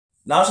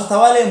Now, Shatta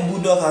Wale and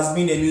Bulldog has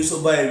been in the news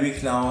over a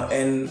week now,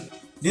 and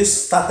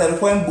this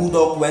started when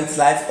Bulldog went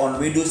live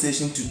on radio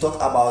station to talk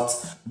about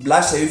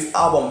Black Sherif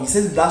album. He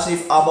said Black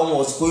Sherif album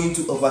was going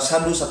to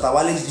overshadow Shatta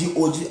Wale's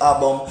GOG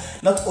album.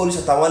 Not only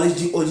Shatta Wale's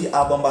GOG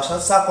album, but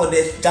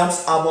Shatta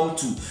Jam's album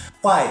too.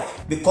 Why?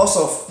 Because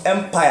of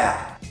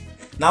Empire.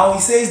 Now he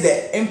says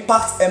the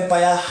impact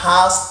Empire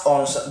has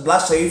on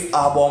Black Sherif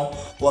album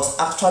was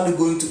actually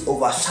going to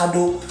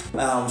overshadow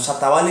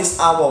Shatta Wale's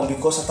album,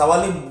 because Shatta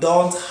Wale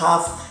don't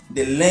have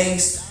the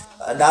length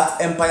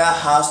that Empire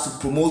has to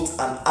promote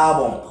an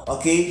album.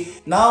 Okay,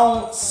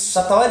 now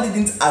Shatta Wale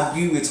didn't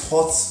agree with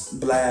what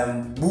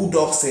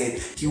Bulldog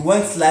said. He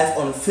went live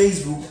on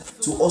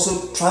Facebook to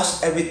also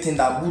trash everything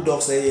that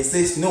Bulldog said. He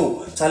says,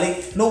 no,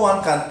 Charlie, no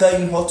one can tell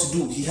him what to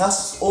do. He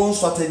has his own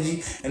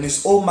strategy and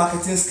his own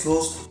marketing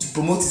skills to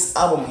promote his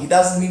album. He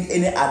doesn't need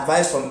any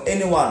advice from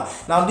anyone.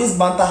 Now this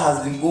banter has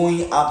been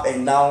going up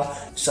and down.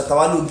 Shatta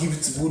Wale will give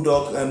it to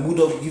Bulldog and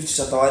Bulldog will give it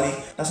to Shatta Wale.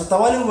 Now Shatta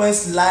Wale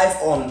went live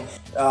on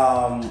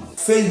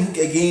Facebook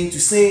again to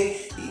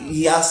say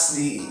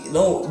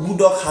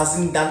Bulldog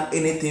hasn't done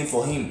anything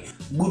for him.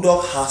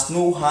 Bulldog has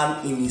no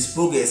hand in his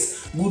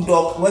progress.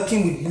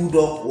 Working with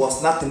Bulldog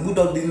was nothing.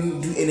 Bulldog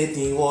didn't do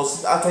anything. He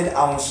was actually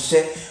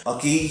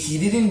okay. He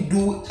didn't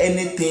do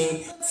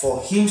anything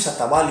for him,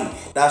 Shatta Wale.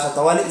 That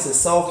Shatta Wale is a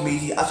self-made.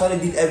 He actually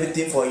did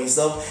everything for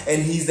himself,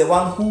 and he's the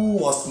one who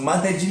was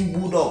managing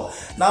Bulldog.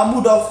 Now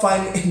Bulldog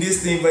find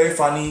this thing very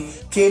funny.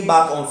 Came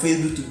back on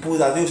Facebook to post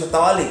that,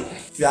 Shatta Wale,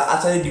 if you are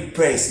actually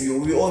depressed,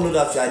 we all know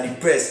that if you are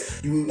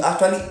depressed, you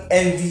actually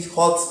envy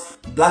what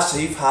Black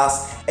Sherif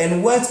has,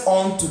 and went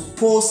on to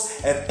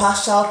post a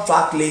partial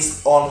track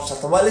list on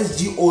Shatta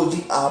Wale's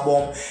GOG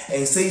album,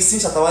 and say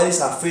since Shatta Wale is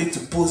afraid to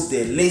post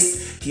the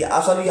list, he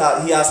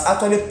has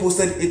actually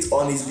posted it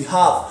on his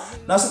behalf.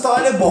 Now Shatta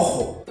Wale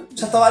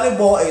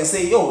ball and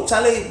say, yo,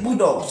 Charlie,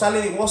 Bulldog,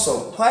 Charlie, what's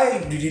up? Why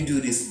did you do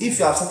this? If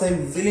you have started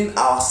revealing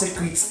our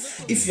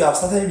secrets,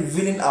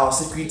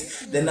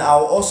 then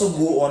I'll also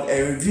go on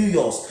and review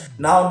yours.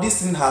 Now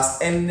this thing has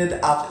ended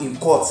up in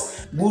court.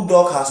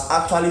 Bulldog has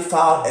actually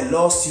filed a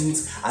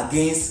lawsuit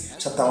against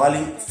Shatta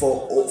Wale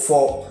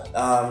for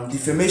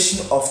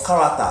defamation of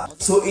character.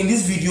 So in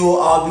this video,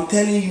 I'll be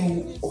telling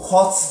you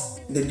what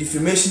the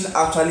defamation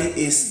actually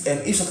is,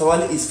 and if Shatta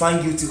Wale is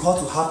found guilty, what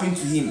will happen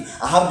to him.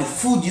 I have the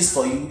full gist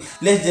for you.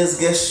 Let's just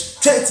get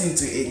straight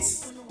into it.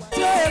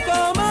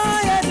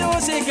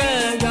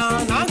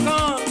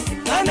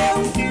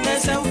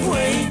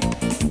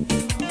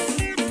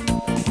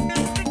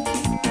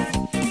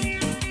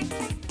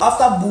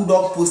 After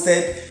Bulldog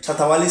posted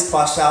Shatta Wale's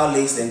partial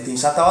list and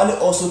things, Shatta Wale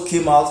also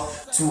came out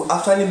to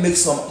actually make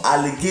some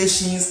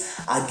allegations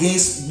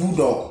against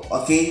Bulldog,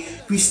 okay,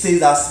 which states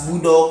that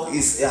Bulldog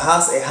has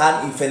a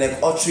hand in Fennec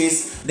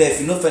Autry's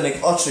death. You know Fennec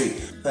Autry,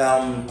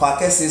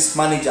 Parkes's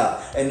manager,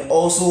 and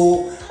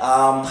also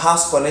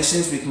has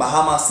connections with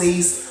Mahama.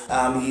 Says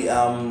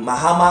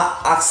Mahama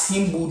asked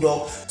him,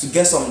 Bulldog, to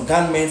get some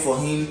gunmen for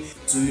him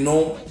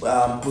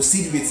to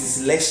proceed with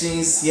his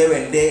elections here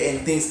and there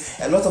and things.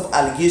 A lot of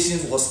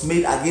allegations was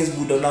made against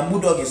Bulldog. Now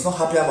Bulldog is not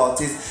happy about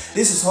it.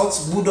 This is what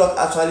Bulldog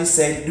actually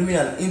said during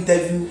an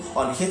interview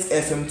on Hit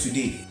FM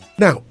today.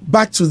 Now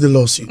back to the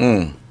lawsuit.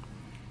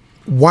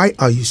 Why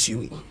are you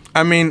suing?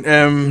 I mean,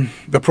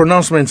 the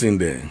pronouncements in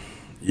there,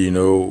 if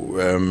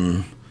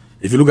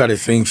you look at the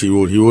things he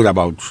wrote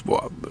about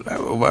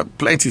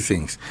plenty of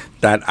things,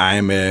 that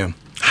I'm a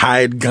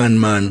hired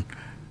gunman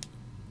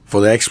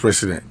for the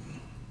ex-president.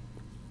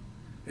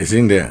 It's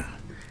in there.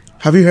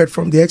 Have you heard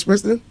from the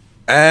ex-president?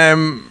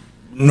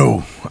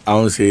 No, I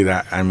won't say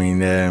that. I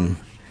mean,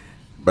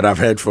 but I've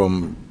heard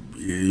from,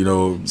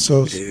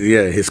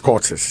 his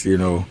quarters,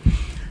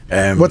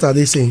 what are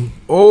they saying?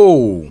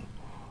 Oh,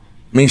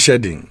 mean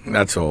shedding,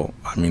 that's all.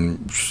 I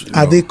mean,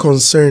 are they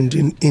concerned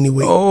in any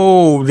way?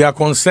 Oh, their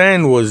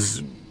concern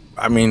was,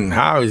 I mean,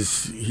 how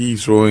is he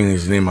throwing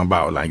his name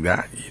about like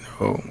that,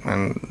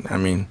 And I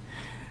mean,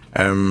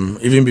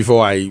 even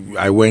before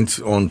I went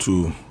on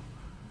to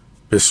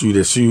pursue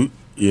the suit,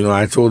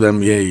 I told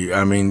them, yeah,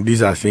 I mean,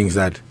 these are things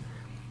that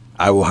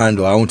I will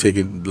handle. I won't take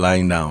it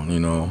lying down,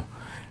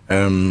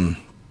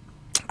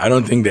 I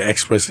don't think the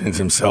ex-president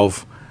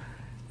himself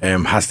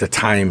has the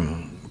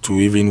time to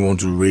even want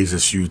to raise a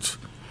suit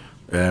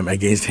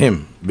against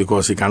him,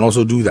 because he can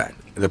also do that.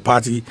 The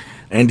party,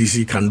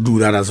 NDC, can do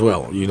that as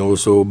well,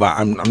 so, but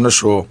I'm not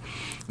sure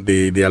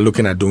they are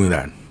looking at doing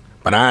that.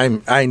 But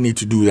I need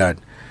to do that,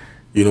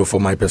 for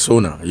my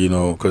persona,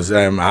 because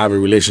I have a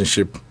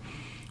relationship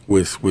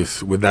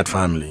with that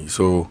family.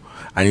 So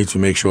I need to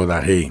make sure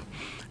that, hey,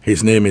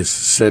 his name is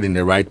set in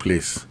the right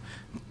place,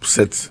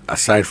 set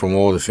aside from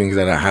all the things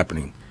that are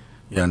happening.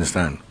 You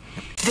understand?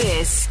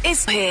 This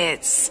is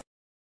Hits.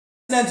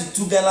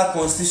 The Ghana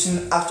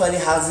Constitution actually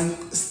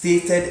hasn't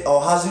stated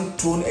or hasn't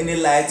thrown any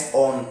light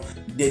on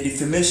the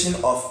defamation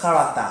of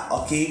character,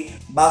 okay?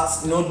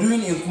 But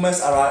during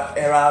Nkrumah's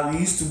era, we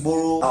used to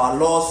borrow our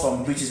laws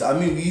from British. I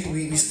mean,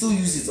 we still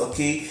use it,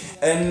 okay?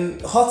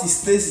 And what it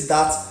states is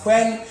that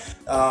when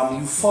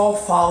you fall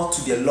foul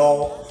to the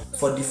law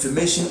for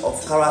defamation of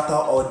character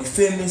or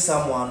defaming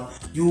someone,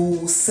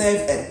 you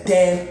serve a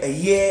term, a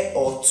year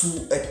or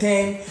two, a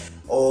term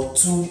or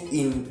two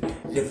in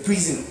the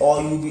prison,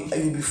 or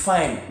you'll be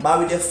fined. But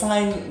with the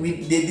fine,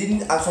 they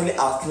didn't actually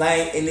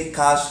outline any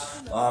cash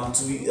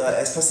to be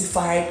a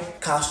specified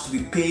cash to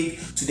be paid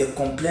to the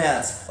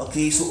complainant.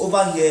 Okay, so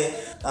over here,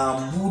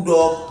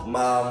 Bulldog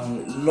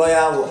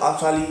lawyer will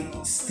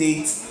actually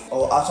state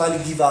or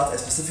actually give out a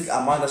specific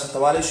amount that Shatta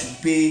Wale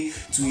should pay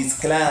to his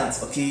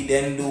clients. Okay,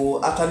 then they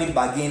will actually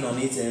bargain on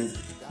it, and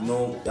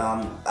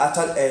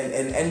actually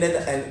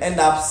end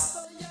up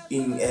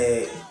in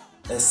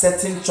a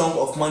certain chunk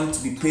of money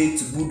to be paid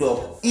to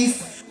Bulldog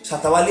if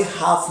Shatta Wale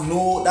have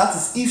no, that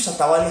is if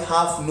Shatta Wale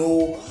have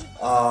no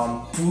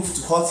proof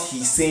to what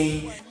he's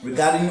saying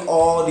regarding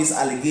all these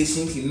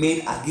allegations he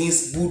made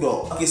against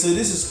Bulldog. Okay, so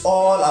this is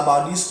all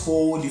about this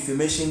whole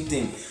defamation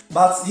thing.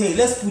 But hey,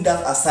 let's put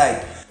that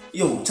aside.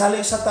 Yo, Charlie,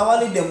 Shatta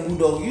Wale and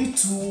Bulldog, you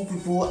two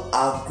people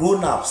are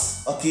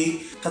grown-ups, okay?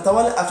 Shatta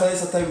Wale actually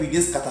started with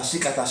this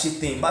katashi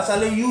thing, but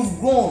Charlie, you've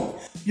grown.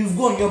 Your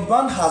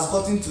brand has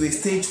gotten to a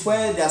stage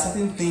where there are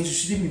certain things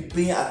you shouldn't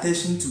be paying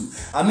attention to.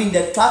 I mean,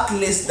 the track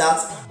list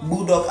that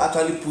Bulldog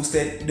actually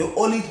posted, the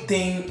only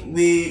thing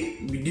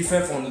will be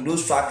different from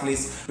those track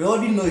lists. We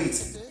already know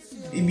it.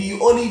 It be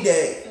only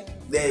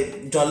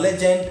the John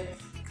Legend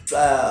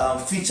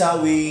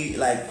feature way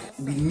like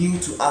be new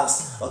to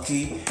us,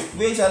 okay?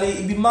 Basically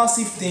it be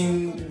massive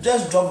thing.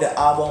 Just drop the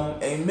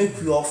album and make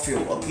you all feel,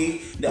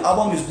 okay? The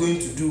album is going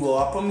to do well.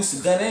 I promise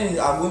you,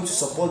 Ghanaians are going to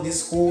support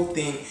this whole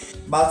thing.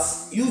 But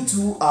you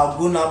two are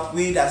grown up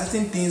way. There are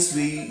certain things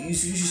where you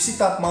should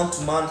sit up man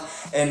to man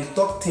and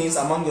talk things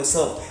among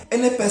yourself.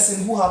 Any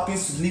person who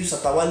happens to leave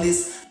Shatta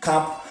Wale's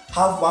camp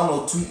have one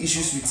or two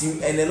issues with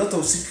him and a lot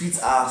of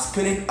secrets are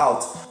spilling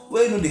out.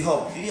 Where you know the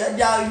help? We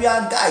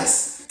are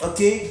guys,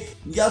 okay?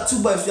 You are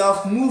two boys. You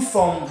have moved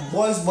from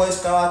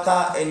boys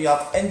character and you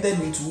have entered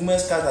into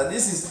women's character.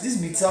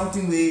 This be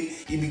something where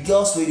it be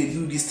girls where they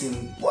do this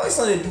thing. Boys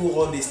not they do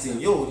all this thing.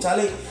 Yo,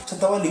 Charlie,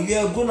 Shatta Wale, you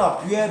are grown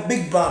up. You are a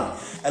big brand.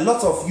 A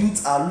lot of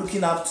youths are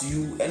looking up to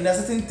you, and there are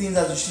certain things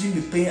that you shouldn't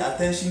be paying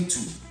attention to.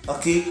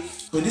 Okay,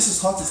 so this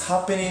is what is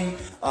happening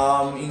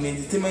in the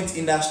entertainment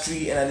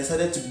industry, and I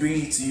decided to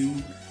bring it to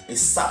you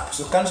ASAP.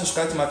 So can you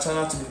subscribe to my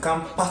channel to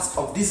become part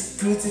of this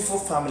beautiful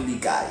family,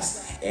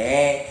 guys?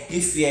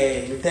 If you're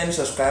a returning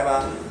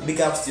subscriber,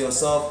 big ups to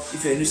yourself.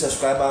 If you're a new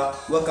subscriber,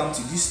 welcome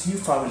to this new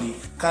family.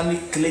 Kindly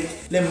click,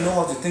 let me know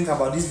what you think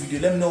about this video.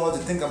 Let me know what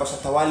you think about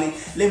Shatta Wale.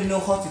 Let me know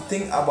what you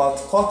think about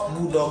what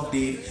Bulldog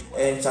did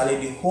and Charlie,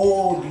 the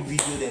whole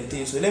video and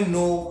things. So let me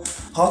know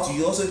how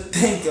you also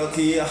think,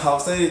 okay? How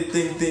started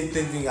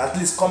thinking. At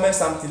least comment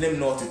something, let me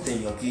know what you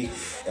think, okay?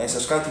 And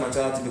subscribe to my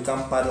channel to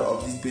become part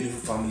of this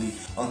beautiful family.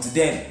 Until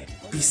then,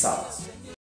 peace out.